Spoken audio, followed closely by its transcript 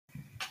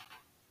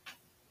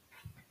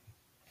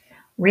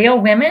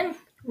Real women,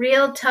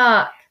 Real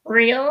talk,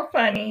 real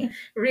funny.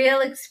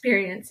 real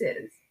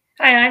experiences.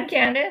 Hi, I'm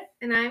Candace,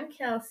 And I'm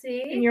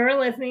Kelsey. and you're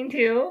listening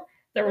to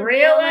the The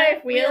Real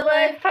Life, Real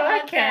Life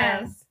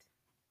podcast.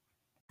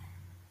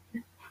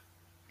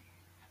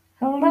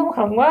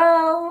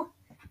 Hello.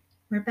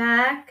 We're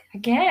back.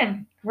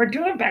 Again, we're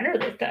doing better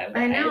this time,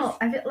 guys. I know.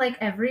 I feel like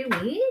every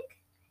week.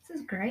 This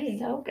is great.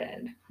 So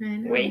good. I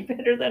know. Way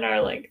better than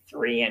our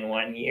 3 in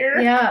 1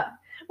 year. Yeah.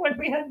 When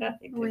we had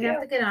nothing to do. We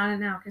have to get on it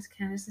now because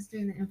Candace is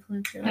doing the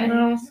influencer. I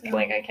know. So.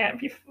 I can't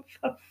be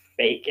a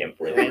fake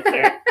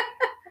influencer.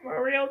 I'm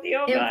a real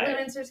deal guy.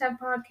 Influencers have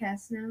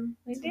podcasts now.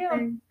 They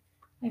do.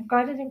 I've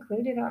got it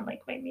included on my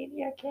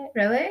media kit.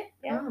 Really?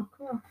 Yeah. Oh,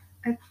 cool.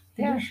 Did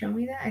you show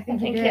me that? I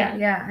think you did.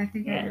 Yeah. I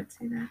think I did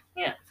see that.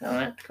 Yeah, so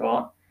that's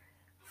cool.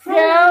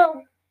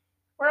 So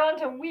we're on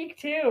to week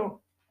 2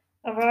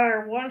 of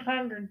our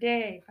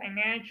 100-day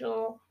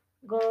financial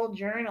goal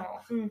journal.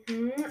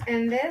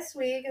 And this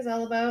week is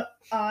all about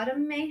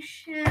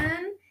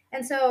automation.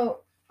 And so,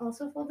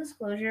 also full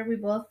disclosure,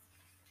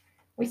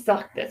 we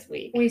sucked this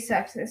week. We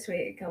sucked this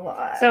week a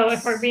lot. So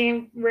if we're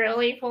being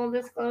really full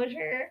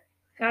disclosure,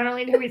 not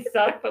only did we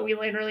suck, but we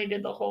literally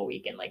did the whole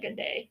week in a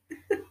day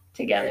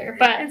together.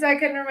 But and so I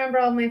couldn't remember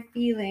all my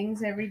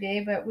feelings every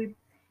day, but we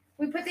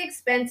put the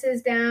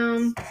expenses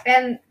down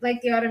and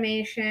the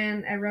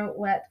automation. I wrote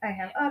what I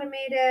have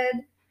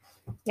automated.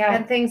 Yeah.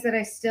 And things that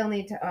I still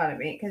need to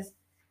automate it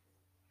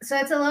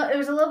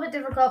was a little bit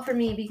difficult for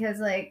me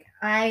because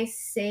I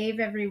save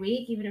every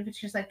week, even if it's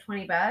just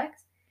 $20.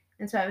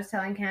 And so I was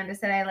telling Candace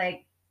that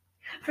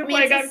for me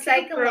it's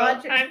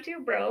psychological. I'm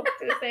too broke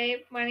to save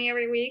money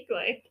every week.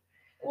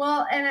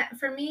 Well, and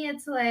for me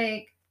it's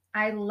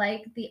I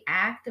like the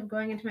act of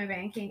going into my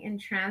banking and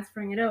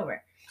transferring it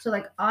over. So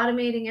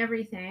automating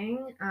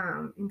everything,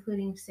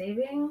 including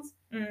savings,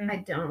 I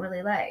don't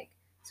really like.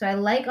 So I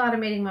like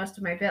automating most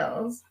of my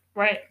bills.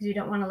 Right. Because you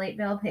don't want a late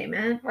bill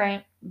payment.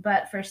 Right.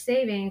 But for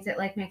savings, it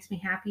makes me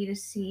happy to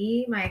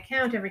see my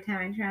account every time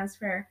I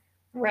transfer.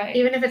 Right.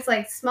 Even if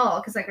it's small,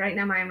 because right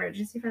now my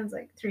emergency fund's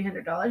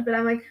 $300. But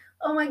I'm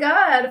oh my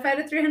God, if I had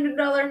a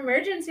 $300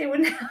 emergency, I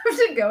wouldn't have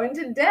to go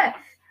into debt.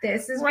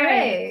 This is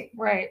great.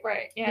 Right.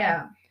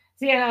 Yeah.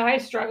 So I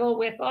struggle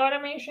with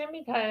automation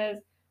because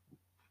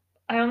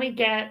I only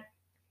get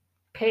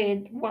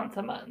paid once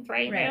a month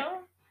right now.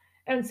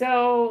 And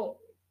so,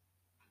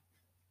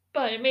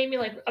 but it made me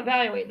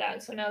evaluate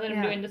that. So now that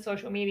I'm doing the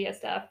social media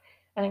stuff,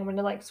 I think I'm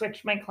going to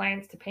switch my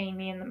clients to paying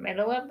me in the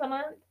middle of the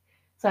month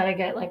so that I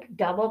get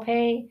double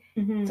pay.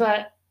 Mm-hmm. So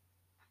that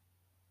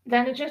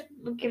then it just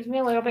gives me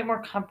a little bit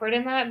more comfort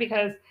in that,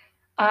 because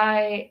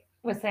I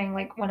was saying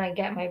when I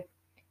get my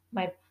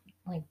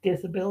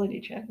disability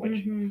check,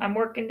 which I'm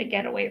working to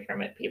get away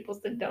from it. People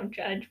said don't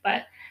judge,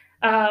 but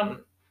I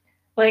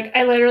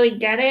literally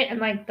get it,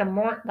 and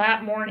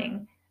that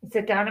morning I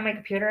sit down at my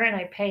computer and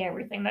I pay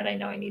everything that I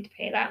know I need to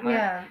pay that month.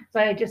 Yeah. So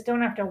I just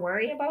don't have to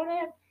worry about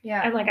it.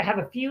 Yeah. And I have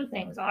a few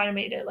things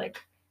automated, like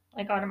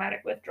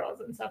automatic withdrawals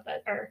and stuff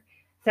that are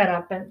set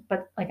up,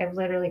 but I've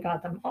literally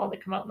got them all to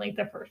come out in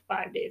the first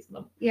 5 days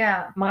of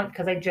the month,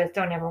 because I just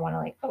don't ever want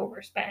to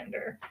overspend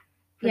or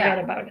forget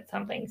about it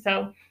something.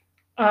 So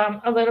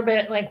a little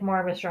bit more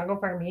of a struggle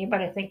for me,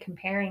 but I think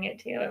comparing it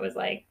to, it was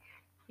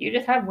you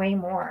just have way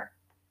more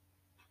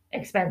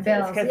expenses.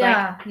 Bills.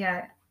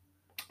 Yeah.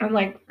 I'm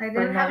I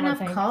didn't have enough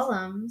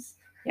columns.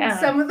 Yeah.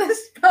 Some of the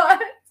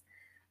spots.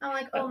 I'm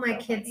That's my so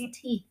kids' funny.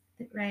 teeth,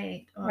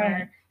 right?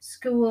 Or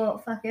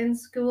school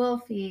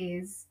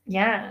fees.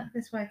 Yeah.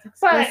 That's why it's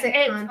explicit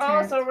content. It's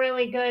also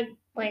really good,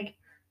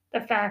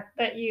 the fact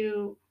that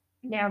you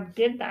now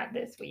did that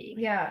this week.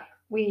 Yeah.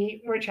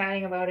 We were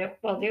chatting about it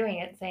while doing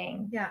it,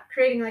 saying... Yeah,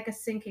 creating a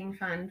sinking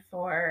fund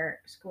for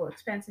school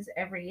expenses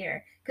every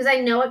year. Because I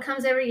know it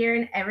comes every year,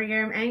 and every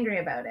year I'm angry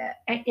about it.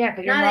 Yeah,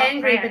 because you're not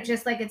angry, but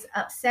just it's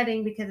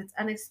upsetting because it's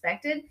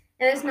unexpected.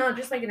 And it's not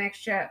just an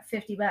extra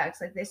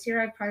 $50. This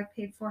year I probably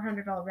paid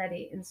 $400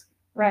 already in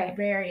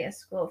various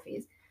school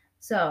fees.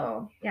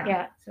 So,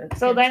 yeah. Yeah.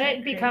 So then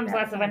it becomes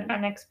less of an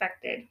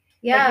unexpected.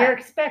 Yeah. You're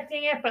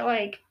expecting it, but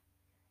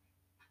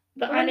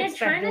when you're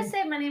trying to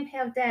save money and pay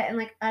off debt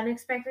and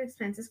unexpected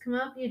expenses come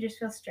up, you just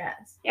feel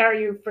stressed. Or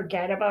you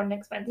forget about an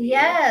expense.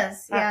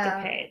 Yes. You have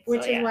to pay it.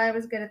 Which is why I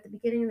was good at the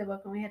beginning of the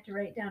book when we had to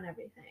write down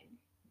everything.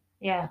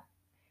 Yeah.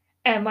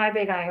 And my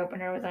big eye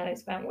opener was that I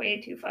spent way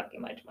too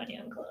fucking much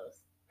money on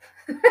clothes.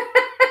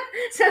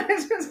 So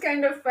this was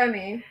kind of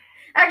funny.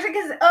 Actually,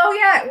 because,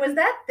 was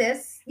that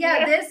this?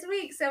 Yeah, this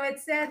week. So it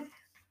said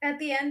at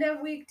the end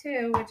of week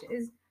 2, which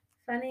is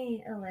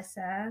funny,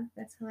 Alyssa.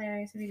 That's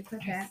hilarious of you to put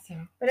that.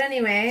 But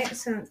anyway,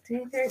 so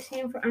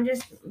 13, I'm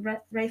just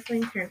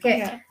rifling through.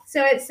 Okay,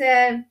 So it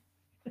said,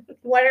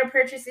 what are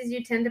purchases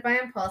you tend to buy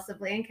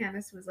impulsively? And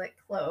Candace was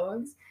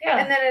clothes. Yeah.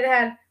 And then it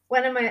had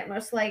one of my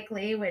most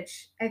likely,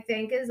 which I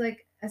think is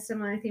a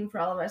similar theme for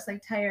all of us,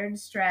 tired,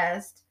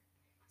 stressed,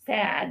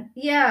 sad.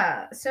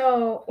 Yeah.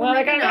 So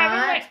maybe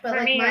not, but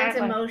mine's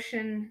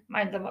emotion.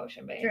 Mine's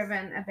emotion based.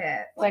 Driven a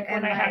bit.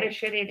 When I had a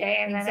shitty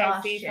day and exhaustion. Then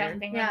I see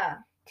something on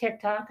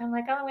TikTok, I'm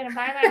I'm gonna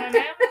buy that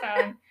on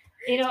Amazon.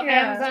 You know,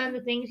 Amazon,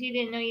 the things you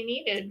didn't know you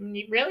needed, and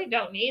you really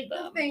don't need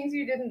them. The things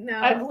you didn't know.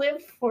 I've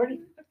lived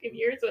 40 fucking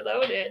years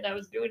without it, and I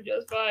was doing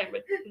just fine,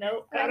 but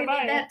no, gotta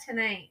buy need that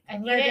tonight. I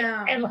need it,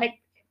 and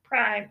like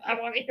Prime, I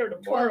want to hear to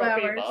borrow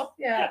people.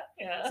 Yeah.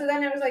 So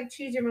then it was like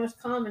choose your most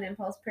common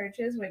impulse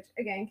purchase, which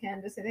again,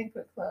 Candace, I think,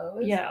 put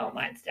clothes. Yeah, oh,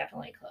 mine's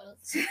definitely clothes.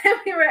 So then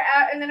we were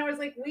out, and then it was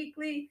like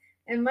weekly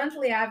and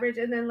monthly average,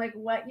 and then like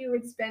what you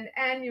would spend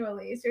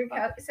annually. So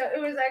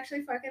it was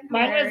actually fucking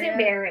hilarious. Mine was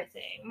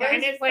embarrassing.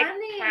 Mine is like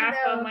half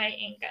of my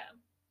income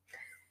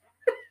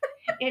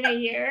in a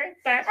year.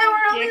 That's and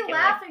we're ridiculous. Only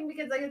laughing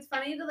because like it's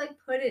funny to like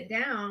put it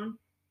down,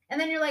 and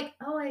then you're like,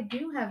 oh, I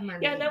do have money.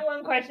 Yeah. And then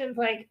one question's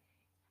like,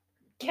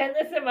 can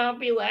this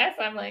amount be less?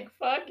 I'm like,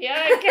 fuck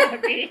yeah, it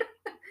can be.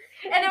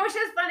 And it was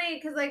just funny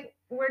because like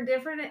we're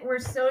different. We're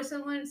so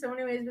similar in so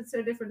many ways, but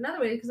so different in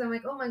other ways. Because I'm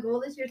like, oh, my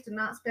goal this year is to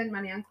not spend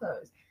money on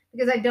clothes.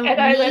 Because I don't need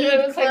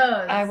clothes.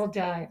 Like, I will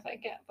die if I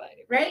can't buy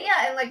it. Right?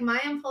 Yeah. And like my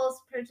impulse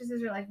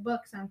purchases are like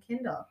books on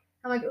Kindle.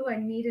 I'm like, oh, I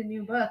need a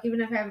new book. Even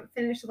if I haven't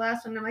finished the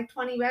last one, I'm like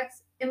 $20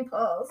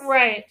 impulse.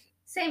 Right.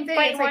 Same thing.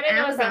 But it's like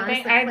Amazon.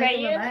 I bet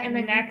you in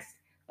the next,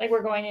 like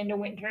we're going into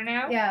winter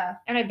now. Yeah.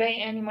 And I bet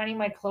you any money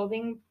my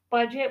clothing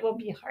budget will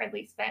be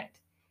hardly spent.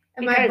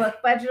 And my book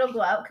budget will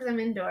go out because I'm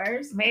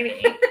indoors.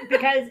 Maybe.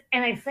 Because,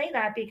 and I say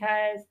that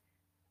because,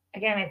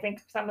 again, I think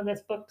some of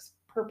this book's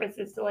purpose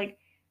is to like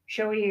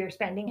show you your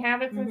spending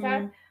habits and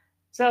stuff.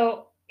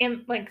 So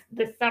in like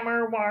the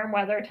summer warm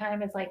weather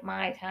time is like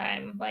my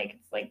time. Like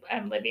it's like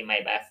I'm living my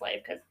best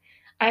life because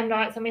I'm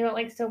not somebody that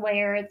likes to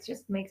layer. It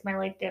just makes my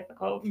life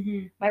difficult.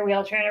 My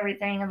wheelchair and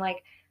everything. And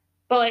like,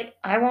 but like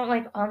I won't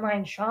like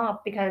online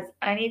shop because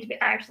I need to be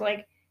actually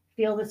like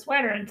feel the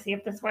sweater and see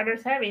if the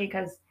sweater's heavy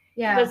because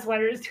the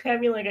sweater is too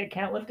heavy. Like I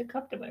can't lift a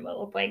cup to my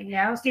mouth. Like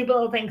stupid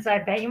little things. So I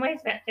bet you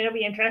might spend. It'll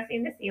be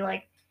interesting to see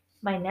like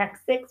my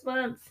next 6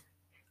 months.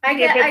 I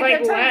kept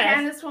telling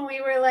Candace when we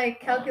were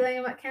like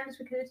calculating about Candace,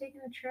 we could have taken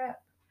a trip.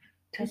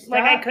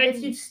 Like I could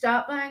if you'd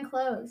stop buying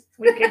clothes.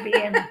 We could be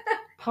in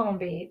Palm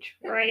Beach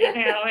right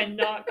now and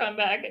not come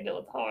back until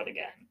it's hot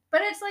again.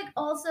 But it's like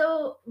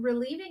also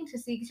relieving to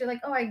see because you're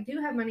like, oh, I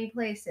do have money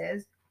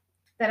places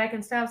that I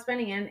can stop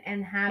spending in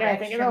and have extra money. I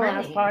think in the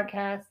last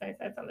podcast I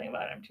said something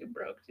about I'm too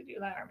broke to do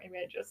that, or maybe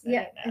I just said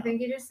it now. I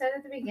think you just said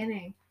at the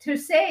beginning. To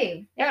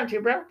save. Yeah, I'm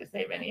too broke to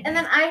save anything. And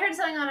then I heard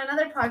something on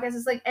another podcast.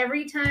 It's like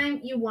every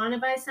time you want to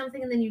buy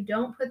something and then you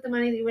don't put the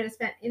money that you would have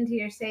spent into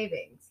your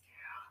savings.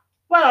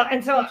 Well,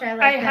 and so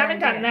I haven't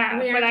done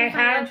that. We but aren't a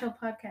financial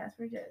podcast.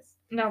 We're just.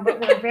 No, but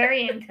we're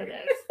very into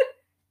this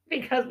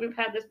because we've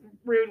had this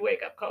rude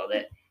wake-up call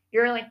that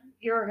you're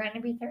going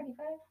to be 35?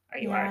 Or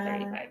you are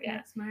 35,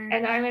 yeah.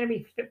 And I'm going to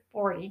be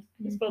 40.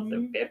 I'm supposed to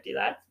be 50.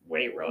 That's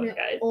way wrong,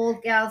 guys.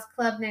 Old gals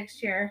club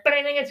next year. But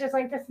I think it's just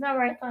like, that's not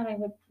where I thought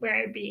where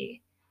I'd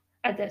be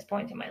at this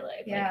point in my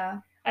life. Yeah.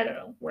 Like, I don't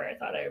know where I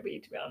thought I would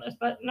be, to be honest,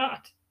 but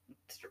not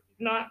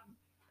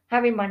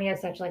having money is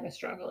such like a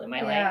struggle in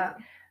my life.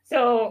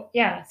 So,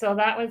 yeah, so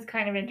that was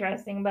kind of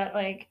interesting, but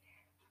like.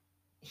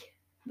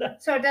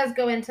 So it does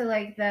go into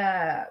like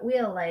the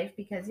real life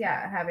because,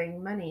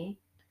 having money.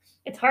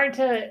 It's hard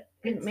to.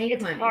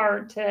 It's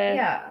hard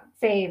to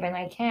save, and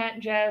I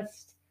can't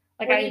just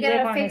like I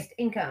get a fixed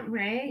income,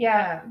 right?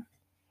 Yeah.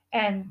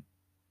 And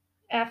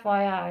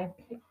FYI,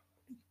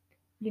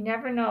 you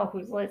never know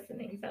who's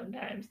listening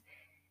sometimes.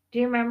 Do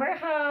you remember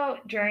how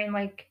during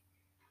like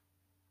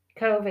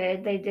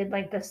COVID they did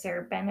like the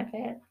CERB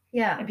benefit?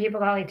 Yeah. And people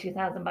got like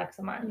 $2,000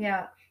 a month.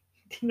 Yeah.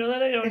 Do you know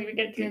that I don't even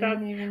get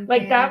 $2,000?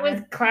 Like that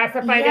was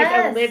classified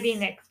as a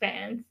living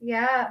expense.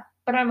 Yeah.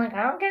 But I'm like,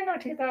 I don't get no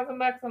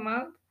 $2,000 a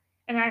month.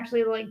 And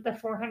actually, like the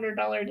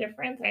 $400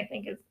 difference, I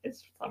think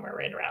is somewhere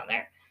right around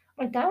there.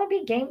 Like that would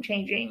be game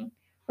changing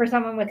for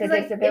someone with a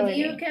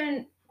disability. If you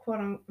can, quote,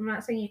 I'm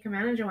not saying you can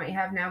manage on what you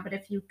have now, but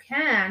if you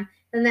can,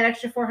 then that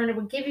extra $400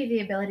 would give you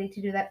the ability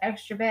to do that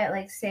extra bit,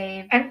 like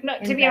save. And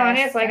to be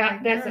honest, like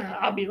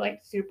I'll be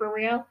like super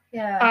real.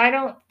 Yeah. I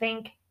don't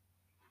think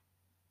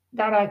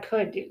that I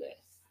could do this.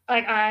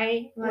 Like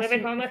I live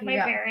at home with my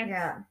parents.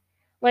 Yeah.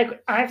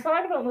 Like I've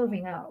thought about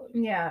moving out.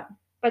 Yeah.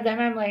 But then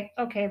I'm like,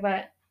 okay,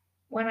 but.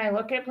 When I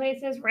look at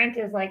places, rent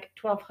is like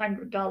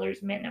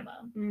 $1,200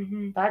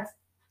 minimum. That's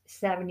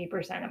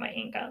 70% of my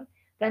income.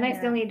 Then I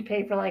still need to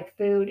pay for like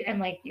food and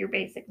like your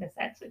basic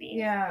necessities.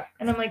 Yeah.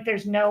 And I'm like,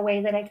 there's no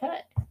way that I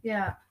could.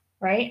 Yeah.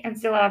 Right? And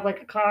still have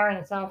like a car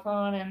and a cell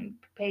phone and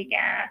pay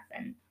gas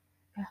and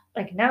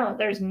like, no,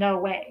 there's no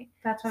way.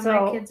 That's why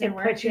my kids are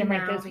working it puts you in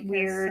like this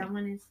weird.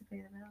 Someone needs to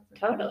pay the bills.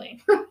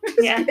 Totally.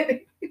 Just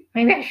kidding.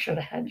 Maybe I should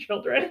have had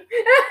children.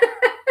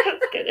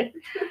 Just kidding.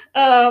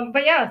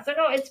 But yeah, so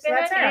no, it's been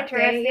an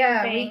interesting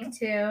thing. Week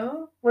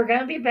 2. We're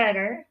gonna be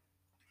better.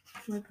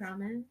 We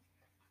promise.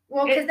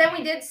 Well, because then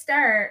we did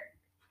start.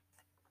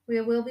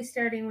 We will be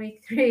starting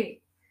week 3.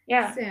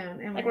 Yeah.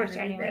 Soon, and like we're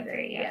starting week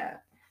 3. Yeah.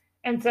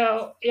 And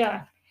so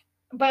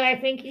but I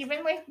think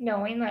even like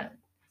knowing that,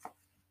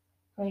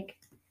 like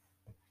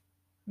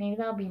maybe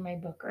that'll be my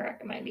book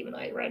recommend, even though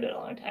I read it a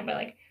long time. But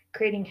like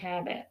creating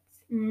habits.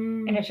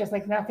 And it's just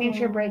like nothing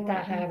should break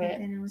that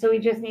habit. So we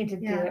just need to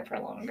do it for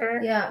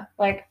longer. Yeah.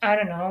 Like, I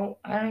don't know.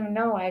 I don't even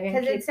know. I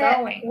didn't keep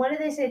going. What did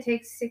they say? It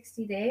takes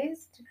 60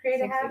 days to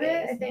create a habit?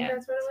 Days, I think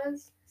that's what it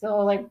was. So,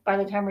 like, by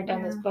the time we're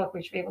done this book,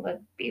 we should be able to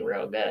be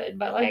real good.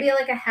 But, like... We'll be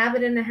like a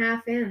habit and a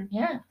half in.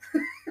 Yeah.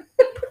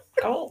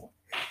 Cool.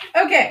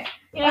 Okay.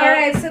 All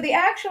right. So the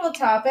actual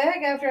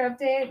topic after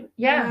update.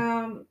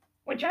 Yeah.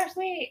 Which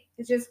actually...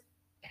 It's just...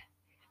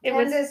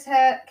 Candace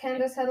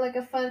had like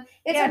a fun...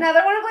 It's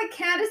another one of like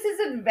Candace's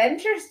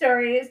adventure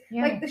stories.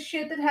 Yeah. Like the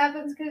shit that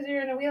happens because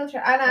you're in a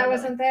wheelchair. And I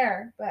wasn't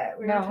there, but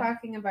we were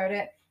talking about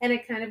it. And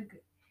it kind of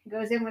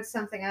goes in with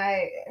something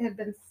I had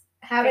been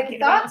having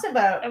thoughts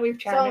about. And we've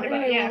chatted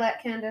about. We'll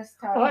let Candace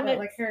talk about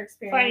like her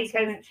experience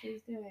and what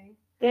she's doing.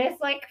 This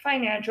like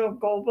financial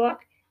goal book,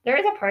 there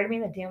is a part of me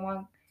that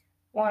didn't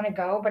want to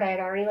go, but I had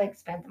already like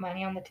spent the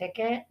money on the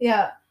ticket.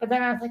 Yeah. But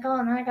then I was like,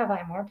 oh, now I gotta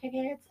buy more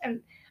tickets.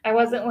 And I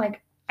wasn't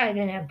like... I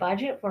didn't have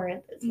budget for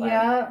it this month.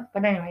 Yeah.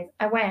 But anyways,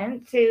 I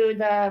went to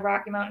the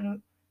Rocky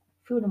Mountain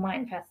Food and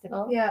Wine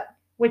Festival. Yeah.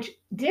 Which,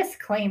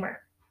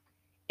 disclaimer,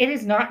 it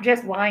is not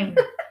just wine.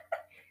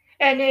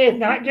 And it is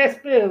not just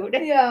food.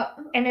 Yeah.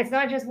 And it's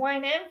not just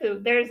wine and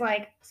food. There's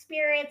like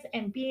spirits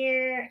and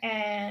beer,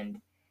 and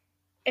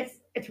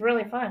it's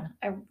really fun.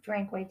 I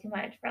drank way too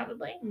much,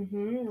 probably.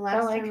 Mm-hmm.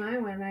 Last time I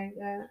went,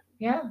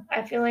 yeah,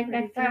 I feel like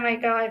next time I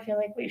go, I feel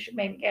like we should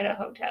maybe get a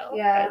hotel.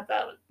 Yeah. Because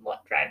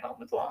that drive home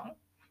was long.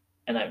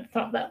 And it's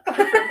not that fun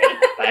for me,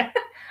 but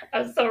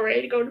I was so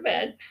ready to go to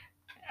bed.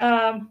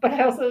 But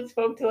I also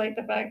spoke to like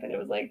the fact that it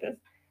was like this,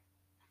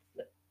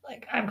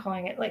 like I'm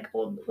calling it like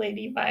old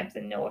lady vibes,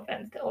 and no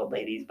offense to old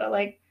ladies, but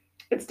like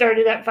it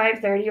started at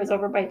 5:30, it was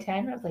over by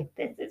 10. I was like,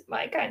 this is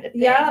my kind of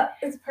thing. Yeah,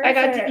 it's perfect.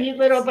 I got to eat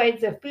little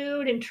bites of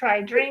food and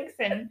try drinks,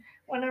 and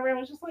whenever it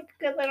was just like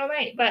a good little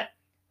night. But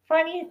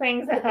funny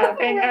things that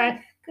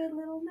happen. Good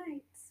little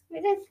nights.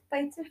 It is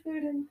bites of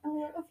food and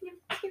a few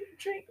cute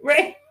drinks.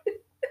 Right.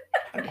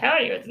 I'm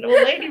telling you, it's an old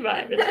lady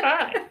vibe. It's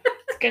fine.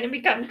 It's going to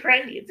become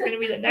trendy. It's going to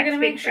be the next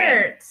big trend.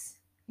 Shirts.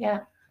 Yeah.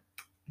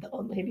 The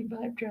old lady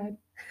vibe tribe.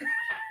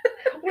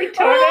 We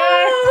told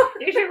her.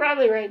 You should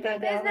probably write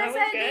that down. Business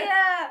that was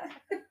idea.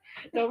 Good.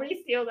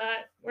 Nobody steal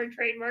that. We're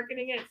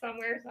trademarketing it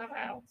somewhere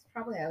somehow. It's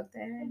probably out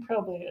there. It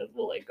probably is.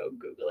 We'll like go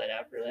Google it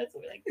after this.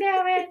 We'll be like,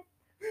 damn it.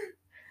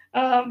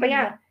 But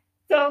yeah.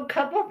 So a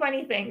couple of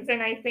funny things.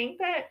 And I think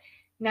that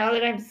now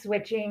that I'm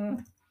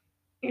switching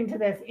into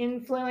this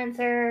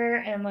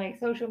influencer and like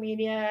social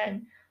media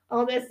and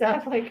all this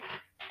stuff, like,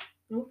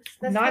 oops,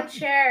 that's not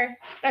chair.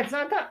 It's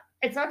not that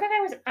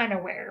I was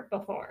unaware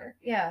before.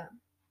 Yeah.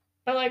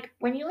 But like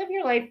when you live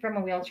your life from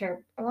a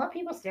wheelchair, a lot of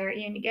people stare at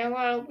you and you get a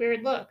lot of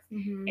weird looks.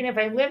 Mm-hmm. And if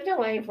I lived a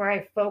life where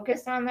I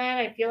focused on that,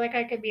 I feel like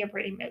I could be a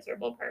pretty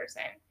miserable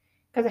person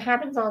because it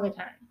happens all the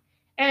time.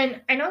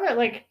 And I know that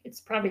like it's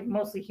probably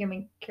mostly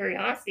human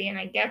curiosity, and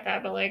I get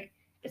that, but like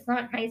it's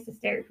not nice to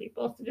stare at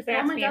people. So just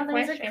ask me a question. Oh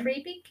my God, there was a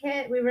creepy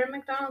kid. We were at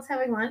McDonald's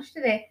having lunch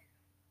today.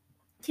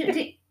 You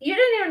didn't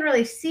even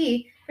really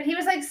see, but he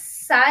was like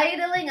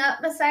sidling up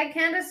beside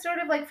Candace, sort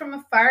of like from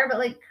afar, but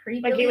like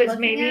creepily like he was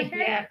looking maybe, at her.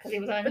 Yeah, because he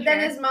was unsure. But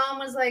then his mom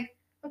was like,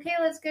 "Okay,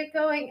 let's get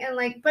going," and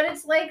like, but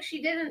it's like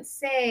she didn't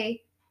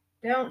say,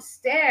 "Don't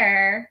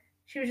stare."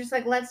 She was just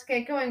like, "Let's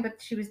get going,"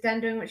 but she was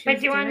done doing what she was doing. But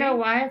do you want to know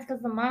why? It's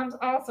because the mom's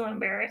also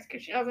embarrassed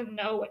because she doesn't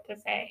know what to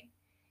say.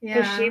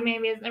 Because she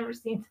maybe has never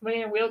seen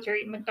somebody in a wheelchair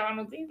eat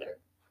McDonald's either.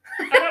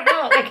 I don't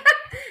know.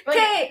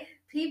 Okay,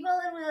 people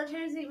in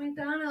wheelchairs eat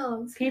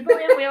McDonald's. People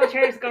in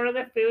wheelchairs go to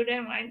the Food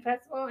and Wine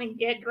Festival and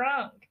get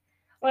drunk.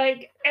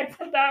 Like, and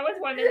so that was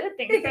one of the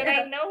things that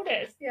I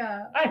noticed.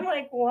 Yeah. I'm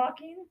like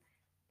walking.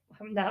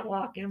 I'm not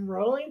walking. I'm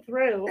rolling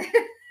through.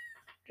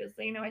 Just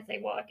so you know, I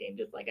say walking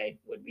just like I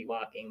would be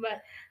walking.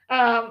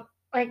 But,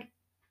 like,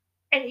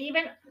 and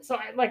even, so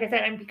like I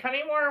said, I'm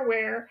becoming more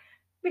aware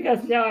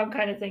because now I'm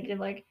kind of thinking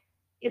like,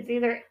 it's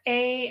either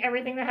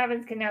everything that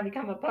happens can now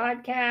become a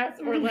podcast,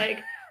 or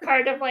like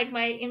part of like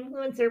my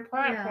influencer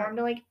platform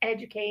to like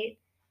educate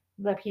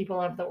the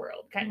people of the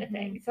world kind of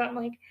thing. So I'm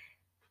like,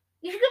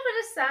 you could put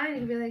a sign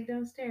and be like,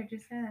 "Don't stare,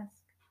 just ask."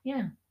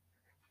 Yeah,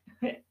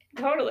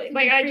 totally. Keep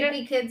like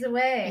creepy kids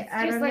away.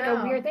 It's just like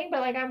a weird thing,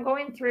 but like I'm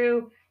going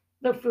through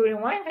the Food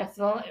and Wine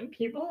Festival, and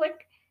people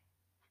like,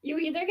 you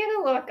either get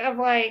a look of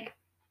like,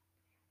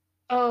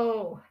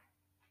 oh,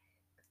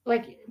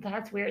 like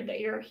that's weird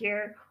that you're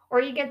here. Or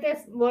you get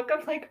this look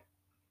of like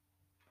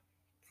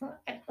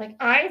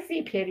I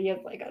see pity as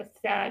like a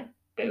sad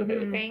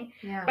boo-hoo thing.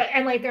 Yeah. But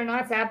and like they're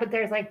not sad, but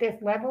there's like this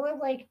level of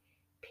like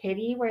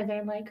pity where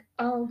they're like,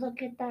 oh,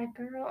 look at that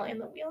girl in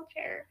the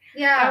wheelchair.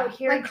 Yeah. Out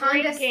here like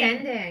drinking.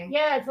 Condescending.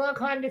 Yeah, it's a little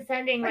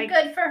condescending. Like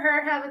good for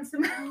her having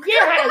some.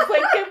 Yeah, it's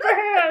like good for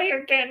her out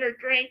here getting her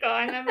drink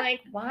on. I'm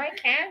like, why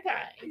can't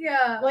I?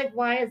 Yeah. Like,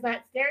 why is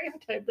that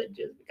stereotype that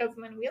just because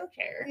I'm in a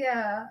wheelchair?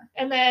 Yeah.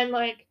 And then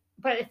like,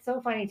 but it's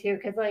so funny too,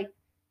 because like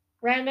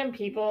random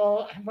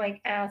people have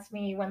like asked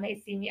me when they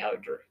see me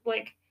out,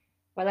 like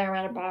whether I'm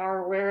at a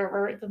bar or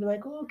wherever, they'll be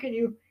like, "Oh, can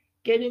you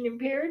get an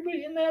impaired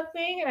in that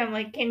thing? And I'm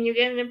like, can you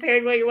get an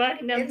impaired while you're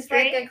walking down the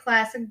street? It's like a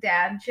classic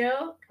dad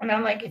joke. And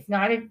I'm like, that's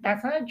not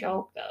a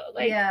joke though.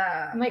 Like,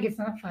 I'm like, it's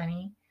not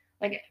funny.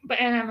 Like,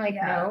 and I'm like,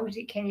 no,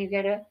 can you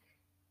get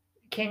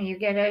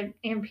a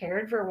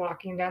impaired for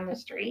walking down the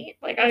street?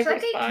 Like, I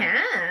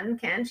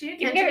respond, can't you?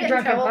 You can get a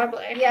drunk in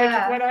public, which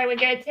is what I would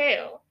get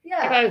too.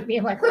 Yeah. If I was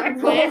being like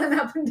rolling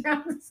up and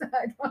down the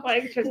sidewalk,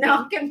 like just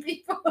knocking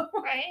people,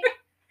 right?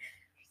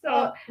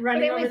 So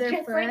running over their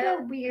just foot. Like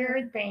a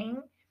weird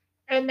thing.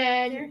 And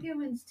then they're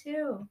humans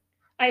too.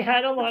 I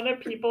had a lot of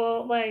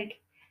people like,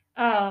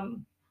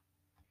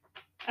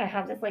 I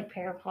have this like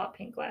pair of hot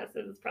pink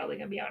glasses. It's probably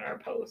gonna be on our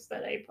post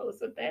that I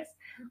post with this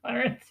on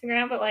our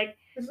Instagram. But like,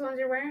 which ones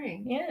you're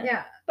wearing?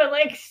 Yeah. But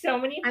like, so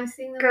many I'm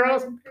seeing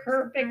girls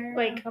perfect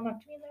like come up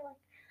to me and they're like,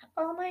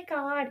 "Oh my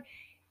god,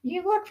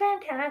 you look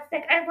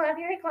fantastic! I love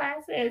your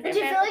glasses." Did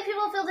you feel like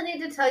people feel the need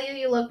to tell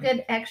you look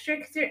good extra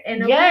because you're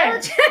in a wheelchair?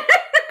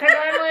 Because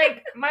I'm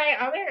like my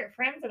other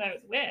friends that I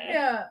was with.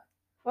 Yeah.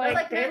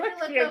 Like they look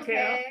cute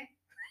okay.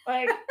 Too.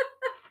 Like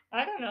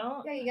I don't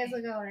know. Yeah, you guys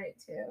look all right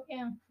too.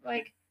 Yeah.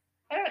 Like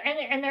I don't.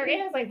 And there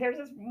is like there's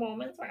this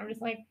moments where I'm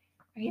just like,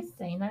 are you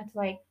saying that to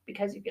like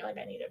because you feel like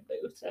I need a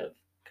boost of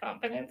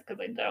confidence? Because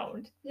I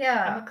don't.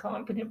 Yeah. I'm a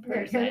confident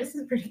person. Yeah, this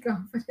is pretty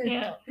confident.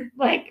 Yeah.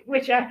 Like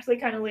which actually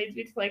kind of leads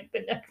me to like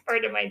the next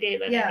part of my day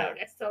that I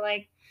noticed. So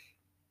like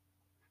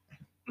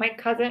my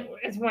cousin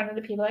is one of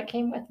the people that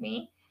came with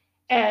me,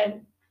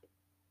 and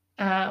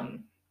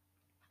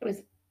it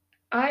was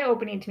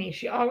eye-opening to me.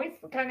 She always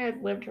kind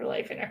of lived her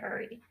life in a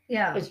hurry.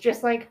 Yeah. It was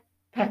just like,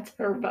 that's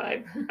her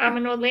vibe. I'm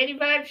an old lady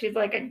vibe. She's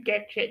like a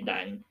get shit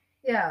done.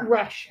 Yeah.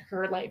 Rush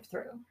her life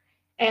through.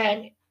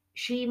 And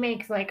she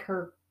makes like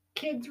her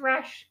kids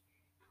rush.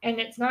 And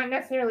it's not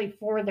necessarily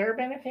for their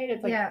benefit.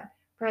 It's like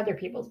for other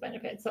people's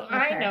benefit. So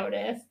I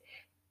noticed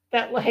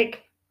that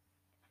like,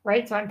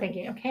 right? So I'm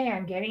thinking, okay,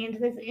 I'm getting into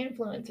this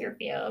influencer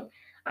field.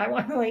 I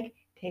want to like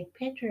take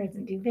pictures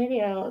and do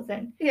videos,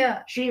 and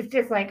she's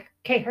just like,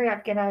 okay, hurry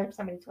up, get out of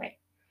somebody's way.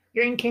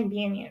 You're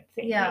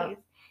inconveniencing these.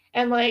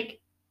 And like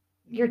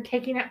you're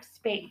taking up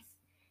space.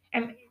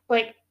 And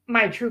like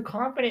my true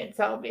confident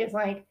self is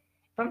like,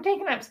 if I'm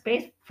taking up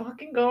space,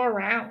 fucking go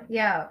around.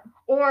 Yeah.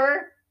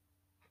 Or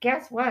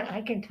guess what?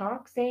 I can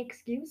talk, say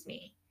excuse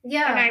me.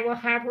 Yeah. And I will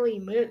happily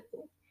move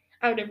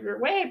out of your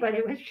way. But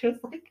it was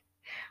just like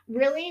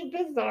really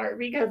bizarre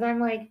because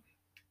I'm like,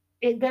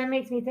 it then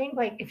makes me think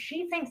like, if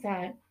she thinks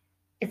that,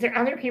 is there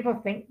other people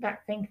think that?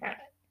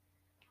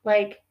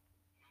 Like,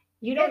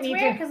 you don't need to.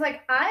 It's weird because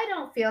like I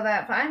don't feel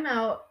that if I'm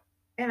out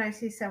and I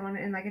see someone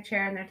in like a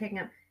chair and they're taking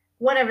up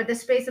whatever the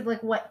space of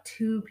like what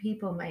two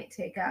people might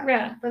take up.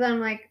 Yeah. But then I'm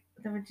like,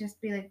 there would just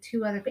be like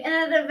two other people.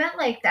 And at an event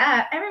like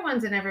that,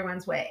 everyone's in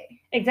everyone's way.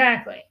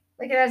 Exactly.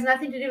 Like it has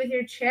nothing to do with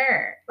your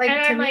chair. Like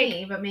and to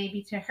me, but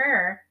maybe to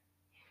her.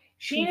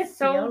 She is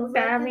so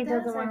badly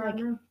doesn't want to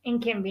like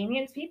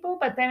inconvenience people,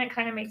 but then it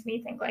kind of makes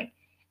me think like,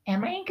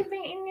 am I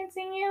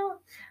inconveniencing you?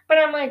 But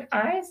I'm like,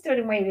 I stood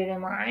and waited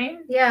in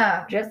line.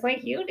 Yeah. Just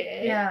like you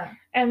did. Yeah.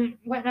 And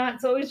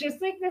whatnot. So it was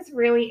just like this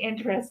really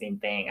interesting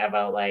thing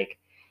about like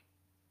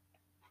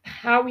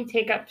how we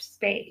take up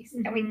space.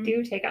 Mm-hmm. And we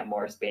do take up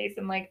more space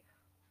and like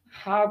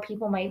how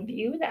people might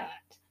view that.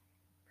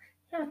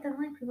 Yeah, but then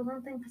like people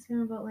don't think the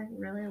same about like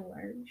really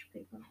large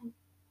people.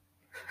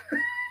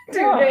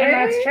 No, and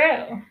that's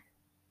true.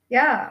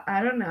 Yeah,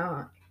 I don't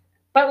know.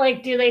 But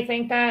like, do they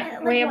think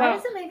that way about? Why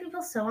does it make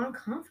people so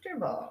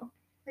uncomfortable?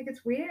 Like,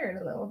 it's weird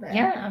a little bit.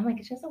 Yeah, I'm like,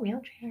 it's just a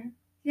wheelchair.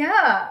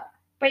 Yeah.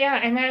 But yeah,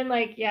 and then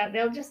like, yeah,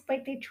 they'll just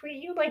like they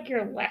treat you like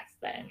you're less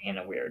than in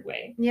a weird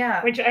way.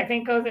 Yeah. Which I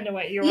think goes into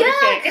what you were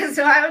saying. Yeah,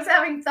 so I was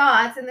having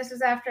thoughts, and this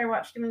was after I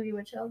watched a movie,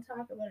 which I'll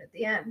talk about at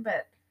the end.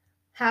 But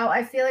how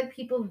I feel like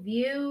people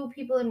view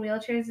people in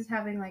wheelchairs as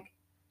having like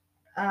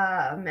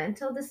a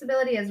mental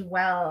disability as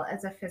well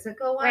as a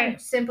physical one,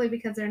 right, simply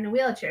because they're in a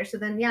wheelchair. So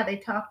then, yeah, they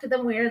talk to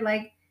them weird,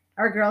 like,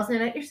 our girls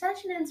night out, you're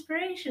such an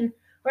inspiration.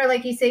 Or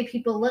like you say,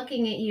 people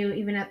looking at you,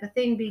 even at the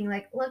thing, being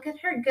like, look at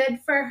her, good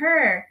for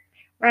her.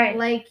 Right.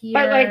 Like,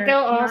 you're but like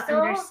they'll not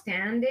also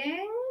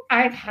understanding.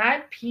 I've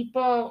had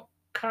people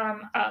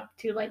come up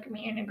to like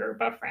me and a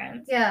group of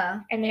friends.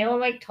 Yeah. And they'll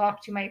like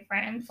talk to my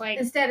friends, like,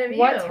 instead of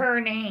what's you. her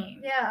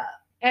name? Yeah.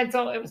 And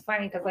so it was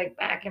funny because like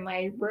back in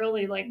my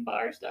really like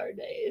bar star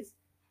days,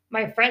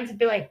 my friends would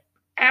be like,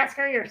 ask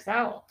her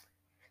yourself.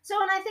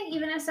 So, and I think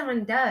even if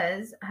someone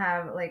does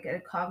have like a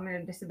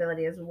cognitive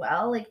disability as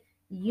well, like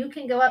you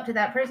can go up to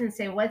that person and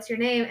say, what's your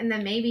name? And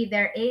then maybe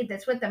their aide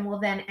that's with them will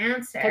then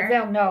answer. Because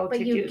they'll know.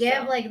 But you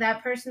give like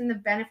that person the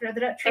benefit of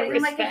the doubt, treating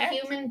them like a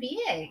human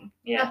being.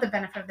 Yeah. Not the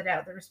benefit of the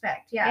doubt, the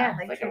respect. Yeah.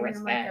 Like treating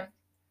them like a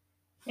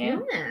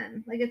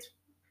human. Like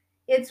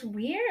it's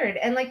weird.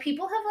 And like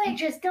people have like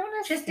just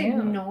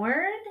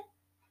ignored.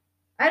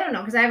 I don't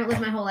know, because I haven't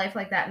lived my whole life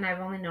like that, and I've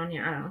only known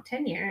you, I don't know,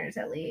 10 years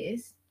at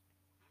least.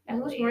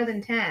 Almost more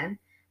than 10.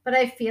 But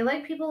I feel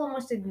like people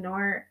almost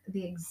ignore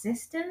the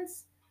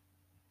existence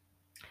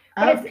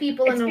of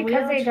people in a wheelchair. It's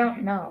because they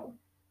don't know.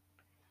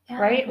 Yeah,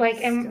 right? Like,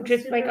 and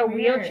just like a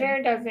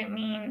wheelchair doesn't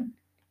mean,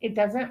 it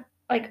doesn't,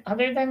 like,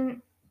 other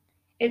than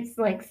it's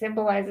like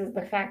symbolizes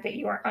the fact that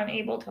you are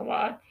unable to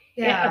walk.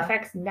 Yeah. It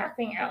affects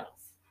nothing else.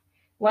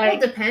 Like,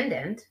 well,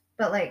 dependent,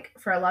 but like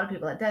for a lot of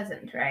people it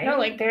doesn't, right? No,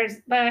 like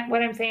but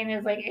what I'm saying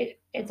is like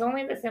it's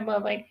only the symbol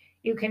of like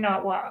you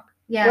cannot walk.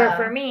 Yeah. Where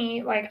for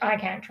me, like I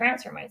can't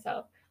transfer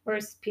myself.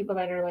 Whereas people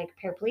that are like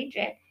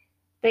paraplegic,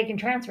 they can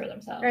transfer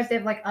themselves. Or if they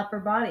have like upper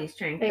body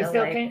strength, they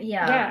still like, can.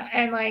 Yeah. Yeah,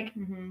 and like,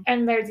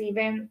 and there's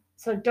even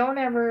so don't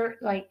ever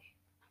like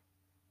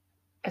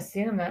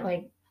assume that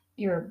like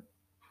your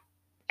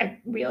a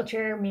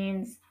wheelchair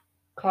means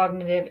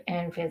cognitive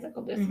and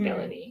physical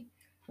disability,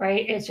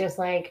 right? It's just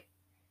like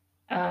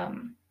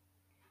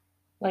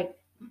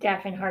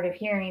deaf and hard of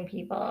hearing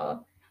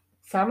people,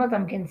 some of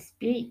them can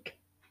speak.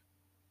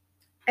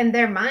 And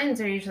their minds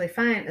are usually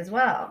fine as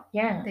well.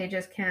 Yeah. They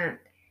just can't.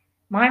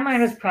 My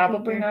mind was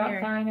probably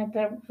not fine at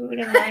the Food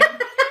and Wine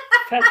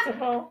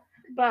Festival,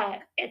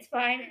 but it's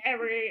fine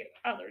every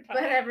other time.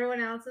 But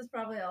everyone else's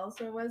probably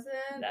also wasn't.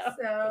 No.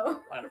 So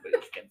a lot of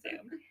booze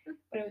consumed.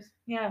 But it was,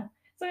 yeah.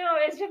 So,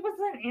 it just was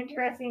an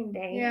interesting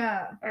day.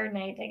 Yeah. Or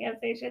night, I guess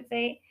they should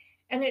say.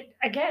 And it,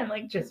 again,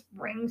 like, just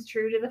rings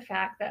true to the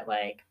fact that,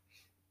 like,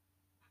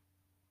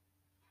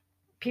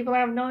 people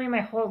I've known in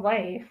my whole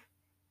life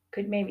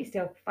could maybe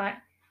still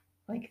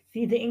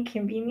see the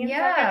inconvenience of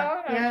it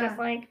all. And I was just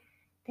like,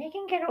 they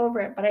can get over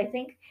it. But I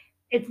think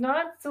it's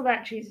not so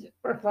that she's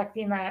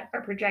reflecting that or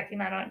projecting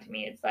that onto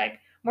me. It's like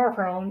more of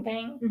her own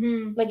thing.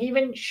 Mm-hmm. Like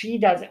even she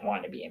doesn't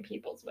want to be in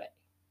people's way.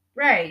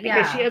 Right,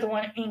 because she doesn't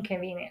want to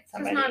inconvenience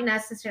somebody. So it's not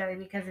necessarily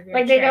because of your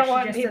like, they don't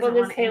want people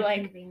to say,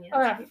 like, oh,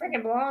 that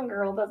freaking blonde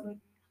girl doesn't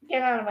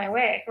get out of my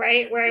way,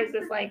 right? Whereas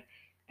it's like,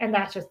 and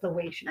that's just the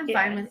way she is. I'm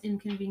fine with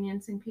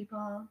inconveniencing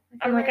people.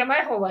 I'm like, my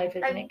whole life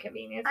is an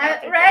inconvenience.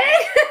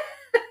 Right?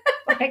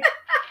 like,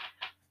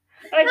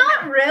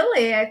 not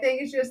really. I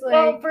think it's just like,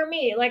 well, for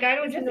me, like, I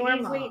don't just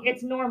normal.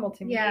 it's normal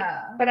to me.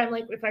 Yeah. But I'm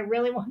like, if I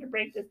really want to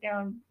break this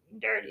down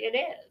dirty, it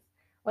is.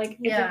 Like,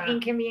 it's an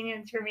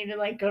inconvenience for me to,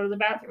 like, go to the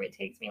bathroom. It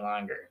takes me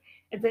longer.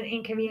 It's an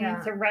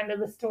inconvenience to run to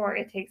the store.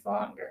 It takes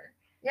longer.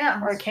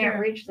 Yeah. Or I can't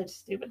reach the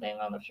stupid thing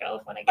on the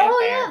shelf when I get there. Oh,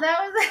 yeah.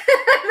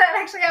 That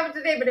actually happened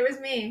today, but it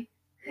was me.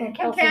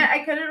 Yeah,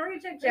 I couldn't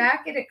reach a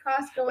jacket at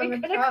Costco. We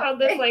could have called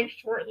this, like,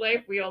 short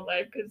life, wheel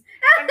life, because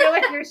I feel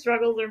like your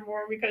struggles are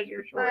more because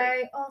you're short.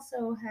 I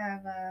also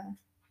have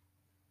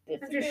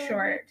I'm just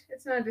short.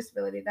 It's not a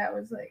disability. That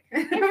was like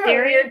a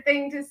weird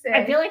thing to say.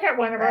 I feel like at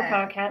one of our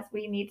podcasts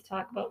we need to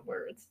talk about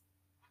words.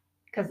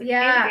 I'm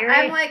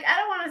like, I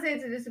don't want to say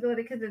it's a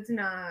disability because it's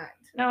not.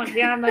 No,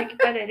 yeah, I'm like,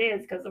 but it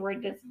is because the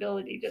word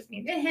disability just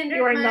means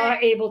you are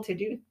not able to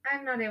do.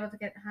 I'm not able to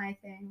get high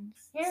things.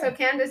 Yeah. So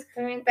Candace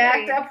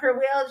backed up her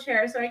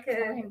wheelchair so I could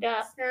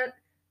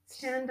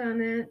stand on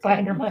it.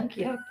 Find her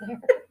monkey up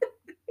there.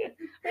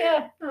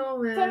 Yeah.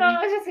 Oh man. So no,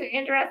 it's just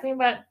interesting,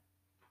 but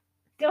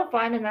still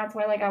fun, and that's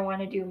why like I want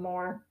to do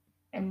more.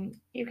 And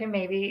you can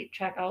maybe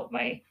check out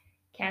my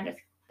Candace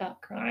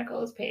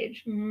Chronicles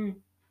page. Mm-hmm.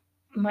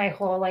 My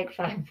whole like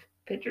 5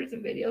 pictures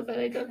and videos that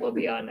I took will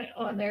be on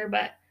there,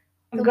 but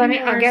I'll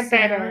get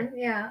better.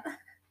 Yeah.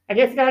 I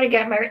just got to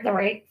get the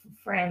right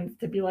friends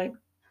to be like,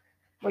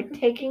 we're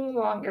taking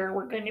longer.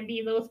 We're going to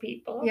be those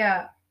people.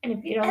 Yeah. And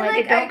if you don't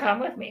like it, don't come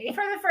with me.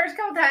 For the first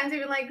couple times,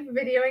 even like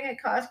videoing at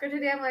Costco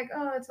today, I'm like,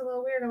 oh, it's a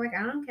little weird. I'm like,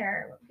 I don't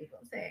care what people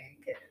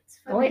think. It's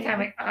funny. The only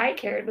time I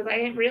cared was I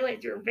didn't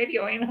realize you were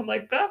videoing. I'm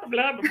like, blah, blah,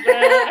 blah,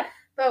 blah.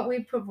 But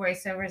we put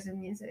voiceovers and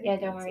music. Yeah,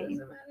 don't worry. It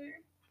doesn't matter.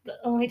 The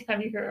only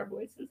time you hear our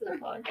voices in a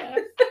podcast.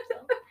 So.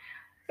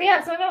 But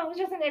yeah, so no, it was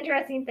just an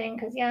interesting thing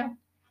because, yeah,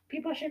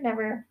 people should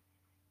never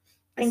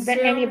think that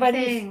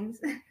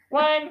anybody's...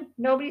 One,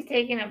 nobody's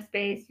taking up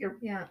space. You're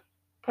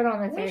put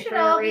on this. We should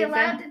all be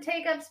allowed to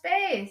take up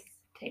space.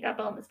 Take up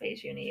all the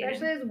space you need.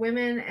 Especially as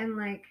women and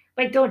like...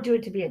 Like, don't do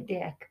it to be a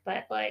dick,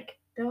 but like...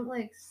 Don't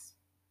like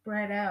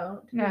spread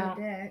out to be a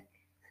dick.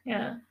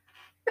 Yeah.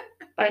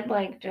 But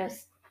like,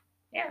 just,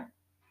 yeah.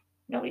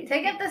 Nobody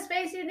take up the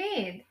space you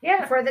need.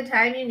 Yeah. For the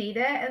time you need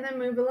it and then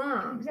move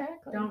along.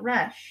 Exactly. Don't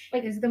rush.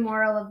 Like, is the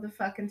moral of the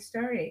fucking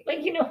story.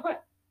 Like, you know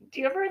what?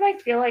 Do you ever like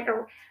feel like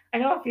I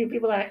know a few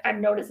people that I've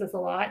noticed this a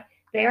lot.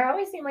 They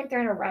always seem like they're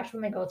in a rush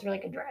when they go through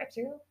like a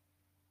drive-through.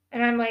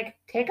 And I'm like,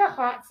 take a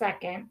hot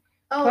second.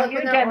 Oh, put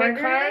your debit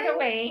card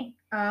away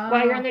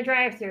while you're in the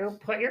drive-through.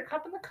 Put your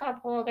cup in the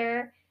cup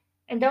holder.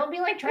 And don't be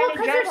like trying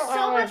to juggle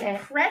all of it. There's so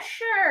much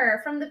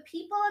pressure from the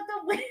people at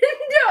the window.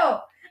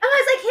 I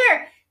was like,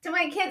 here. To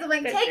my kids, I'm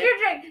like, take your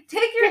drink.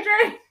 Take your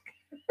drink.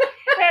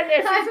 And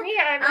this is me.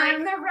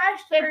 I'm the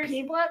rushed person. The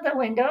people at the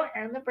window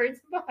and the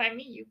person behind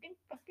me, you can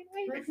fucking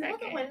wait a second.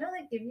 People at the window,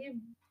 they give you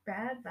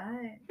bad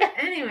vibes.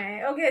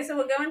 Anyway, okay, so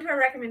we'll go into our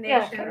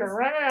recommendations. Yeah, we're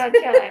running out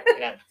of time. We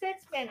got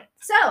 6 minutes.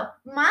 So,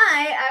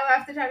 I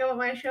have to talk about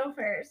my show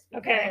first.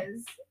 Okay.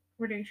 Because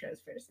we're doing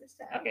shows first this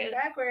time. Okay.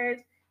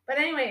 Backwards. But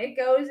anyway,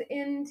 it goes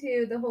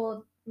into the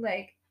whole,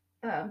 like,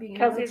 being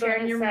Kelsey's on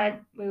a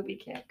sad movie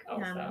kick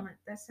also. Yeah,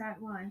 that's sad.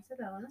 Well, I said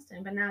that last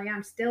time, but now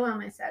I'm still on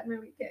my sad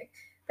movie kick.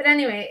 But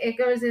anyway, it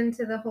goes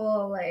into the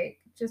whole like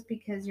just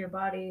because your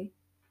body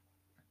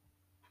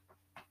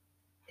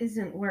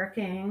isn't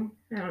working.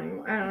 I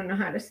don't know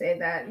how to say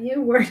that.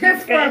 You word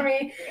it for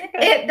me.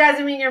 It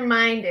doesn't mean your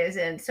mind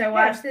isn't. So I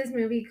watched this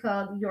movie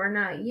called You're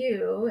Not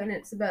You, and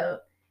it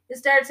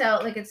starts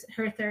out like it's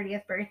her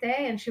 30th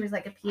birthday, and she was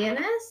like a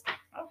pianist.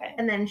 Okay.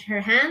 And then her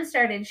hand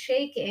started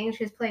shaking.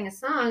 She was playing a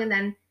song, and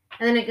then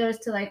it goes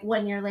to like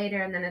 1 year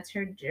later, and then it's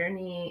her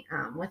journey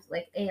with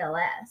like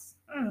ALS,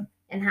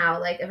 and how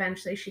like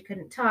eventually she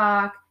couldn't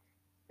talk,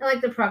 and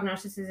like the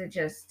prognosis is it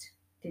just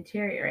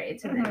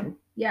deteriorates, and then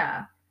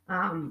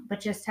but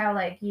just how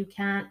like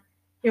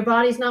your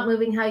body's not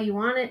moving how you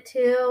want it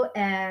to,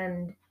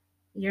 and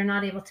you're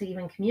not able to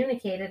even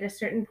communicate at a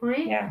certain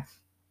point. Yeah.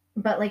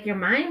 But like your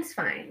mind's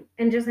fine,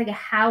 and just like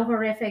how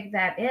horrific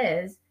that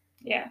is.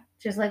 Yeah.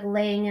 Just like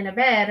laying in a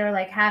bed or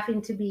like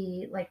having to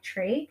be like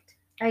trached,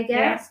 I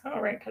guess. Yeah. Oh,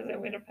 right, because it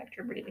would affect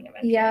your breathing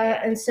eventually.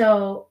 Yeah, and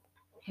so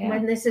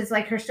when this is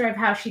like her story of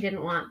how she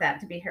didn't want that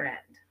to be her end.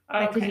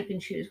 Because you can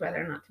choose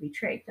whether or not to be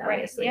trached,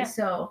 obviously. Right, yeah.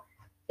 So,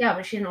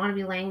 but she didn't want to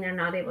be laying there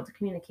not able to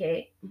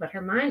communicate, but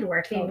her mind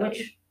working,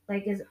 which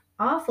like is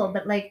awful.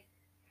 But like,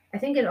 I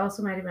think it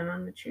also might have been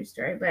on the true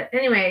story. But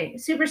anyway,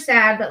 super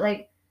sad, but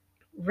like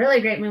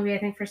really great movie, I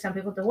think, for some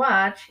people to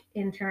watch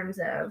in terms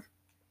of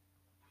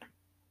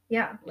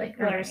like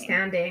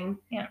understanding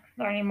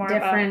learning more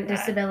different about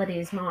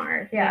disabilities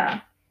more.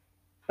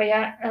 But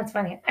yeah, that's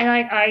funny. And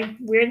I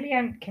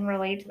weirdly can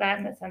relate to that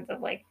in the sense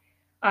of like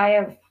I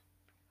have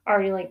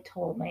already like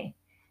told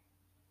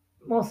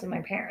most of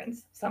my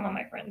parents. Some of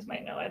my friends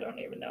might know, I don't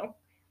even know.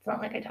 It's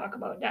not like I talk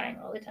about dying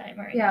all the time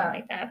or anything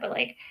like that, but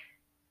like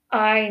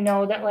I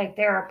know that like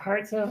there are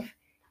parts of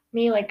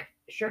me like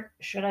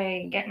should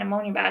I get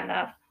pneumonia bad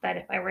enough that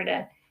if I were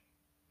to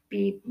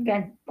be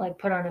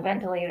put on a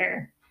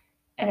ventilator,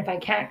 and if I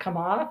can't come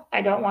off,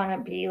 I don't want to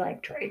be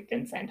like trached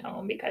and sent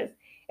home, because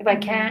if I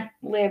can't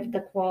live the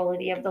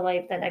quality of the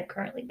life that I've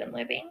currently been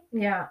living,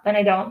 then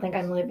I don't think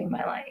I'm living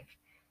my life.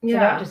 So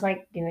don't just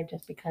like do it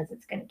just because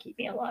it's going to keep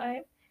me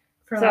alive.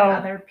 For like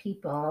other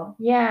people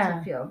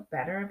to feel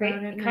better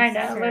about it. Kind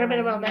of, a little bit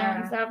about that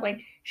and stuff.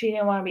 Like she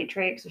didn't want to be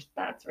trached, so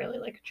that's really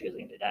like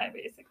choosing to die,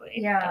 basically.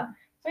 Yeah.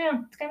 So yeah,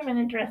 it's kind of been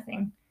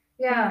interesting.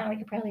 Yeah. We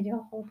could probably do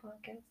a whole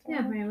podcast.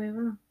 Yeah, maybe we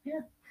will.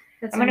 Yeah.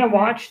 I'm going to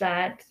watch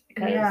that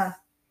because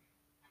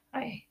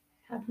I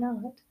have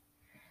not.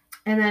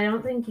 And I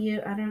don't think do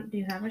you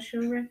have a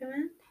show to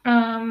recommend?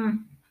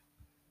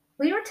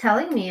 Well, you were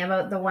telling me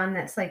about the one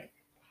that's like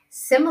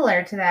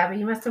similar to that, but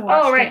you must have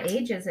watched it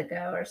ages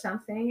ago or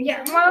something.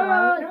 Yeah,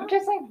 well,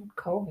 just like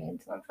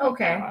COVID. So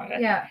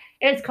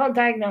it's called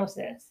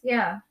Diagnosis.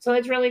 Yeah. So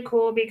it's really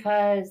cool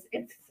because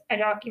it's a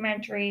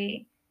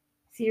documentary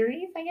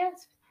series, I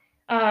guess.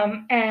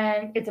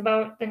 And it's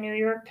about a New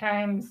York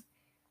Times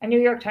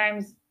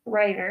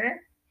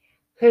writer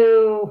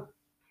who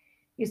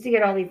used to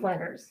get all these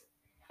letters,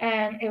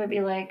 and it would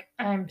be like,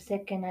 I'm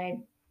sick and I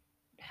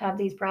have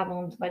these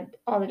problems, but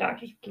all the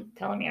doctors keep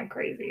telling me I'm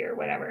crazy or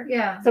whatever.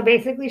 Yeah. So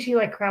basically she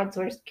like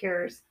crowdsourced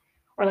cures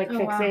or like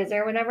fixes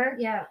or whatever.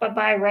 Yeah. But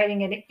by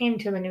writing it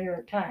into the New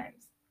York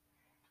Times.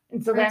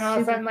 And so then all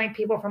of a sudden like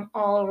people from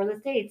all over the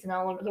States and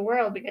all over the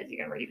world, because you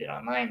can read it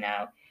online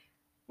now,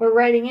 were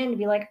writing in to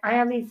be like, I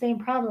have these same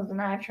problems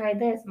and I've tried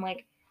this. And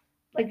like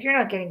you're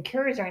not getting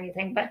cures or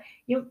anything, but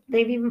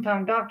they've even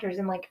found doctors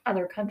in like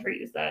other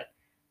countries that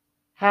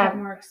have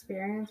more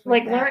experience,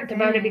 like learned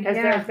about it, because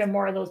there's been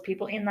more of those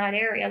people in that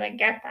area that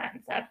get that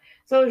and stuff.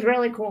 So it was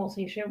really cool.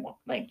 So you should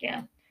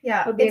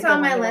it's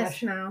on my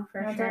list now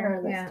for sure. It's on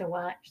our list to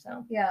watch.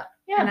 So yeah.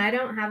 And I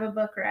don't have a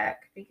book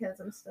rec because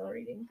I'm still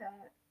reading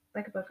that,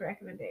 like a book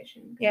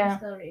recommendation. I'm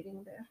still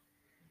reading the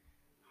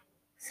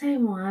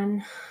same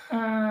one.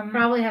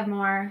 Probably have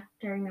more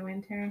during the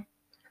winter.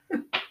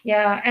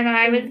 Yeah, and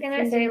I was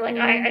gonna say like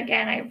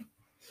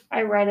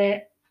I read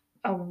it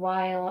a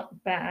while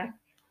back.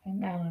 And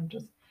now I'm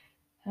just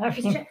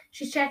having...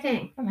 She's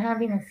checking. I'm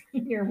having a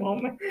senior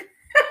moment.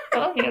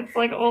 It's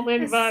like old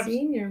lady vibes.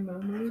 Senior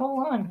moment.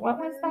 Hold on. What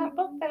was that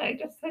book that I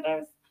just said I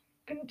was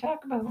going to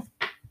talk about?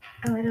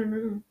 Oh, I don't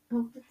know.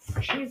 Oh,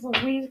 Jeez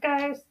Louise,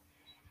 guys.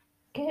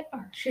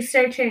 She's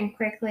searching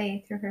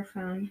quickly through her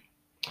phone.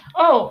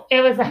 Oh,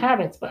 it was a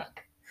Habits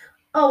book.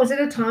 Oh, was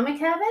it Atomic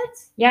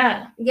Habits?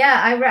 Yeah.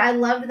 Yeah, I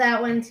loved that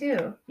one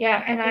too.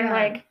 Yeah, and I'm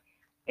like,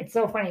 it's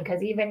so funny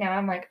because even now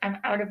I'm like, I'm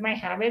out of my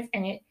habits,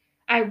 and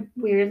I'm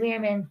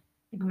in,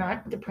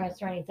 not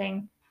depressed or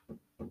anything.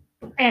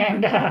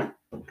 And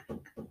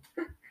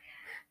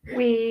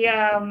we,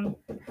 oh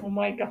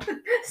my God.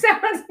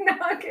 Someone's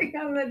knocking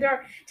on the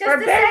door.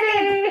 Just a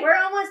second. We're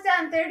almost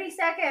done. 30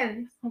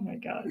 seconds. Oh my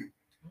God.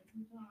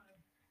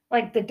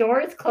 Like the door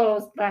is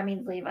closed. That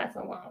means leave us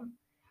alone.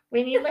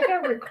 We need like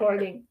a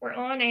recording. We're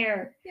on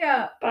air.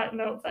 Yeah.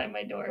 Button outside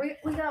my door.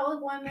 We got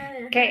like 1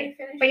 minute. Okay.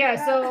 But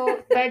yeah,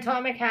 so the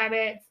Atomic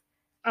Habits.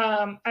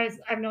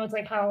 I've noticed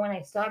like how when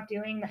I stop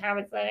doing the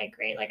habits that I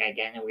create, like I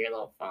get in a weird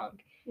little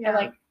funk. Yeah. And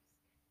like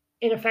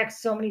it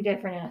affects so many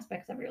different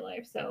aspects of your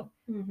life. So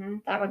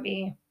that would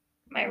be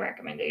my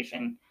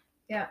recommendation.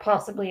 Yeah.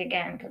 Possibly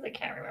again, because I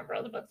can't remember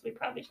all the books. We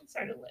probably should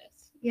start a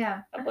list.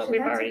 Yeah. Of what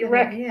we've already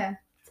read. Yeah.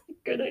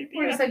 Good idea.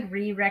 We're just like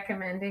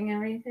re-recommending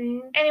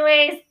everything.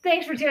 Anyways,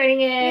 thanks for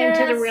tuning in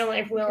to the Real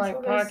Life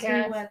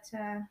podcast.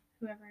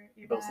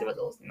 We'll see what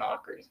those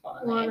knockers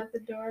want at the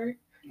door.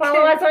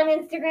 Follow us on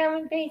Instagram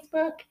and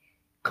Facebook.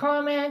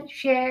 Comment,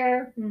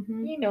 share.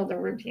 You know the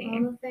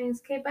routine. All the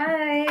things. Okay,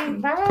 bye.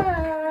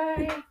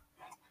 Bye.